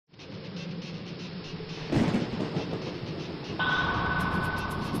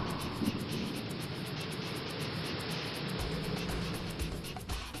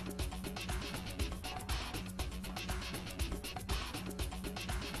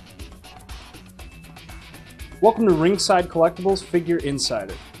Welcome to Ringside Collectibles Figure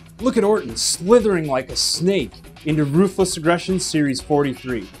Insider. Look at Orton slithering like a snake into Ruthless Aggression Series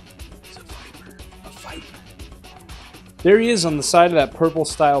 43. He's a viper. There he is on the side of that purple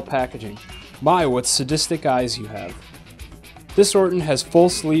style packaging. My, what sadistic eyes you have. This Orton has full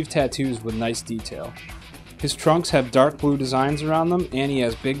sleeve tattoos with nice detail. His trunks have dark blue designs around them, and he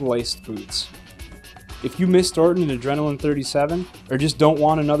has big laced boots. If you missed Orton in Adrenaline 37, or just don't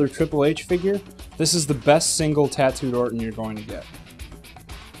want another Triple H figure, this is the best single tattooed Orton you're going to get.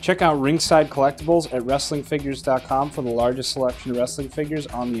 Check out Ringside Collectibles at WrestlingFigures.com for the largest selection of wrestling figures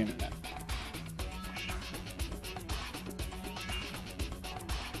on the internet.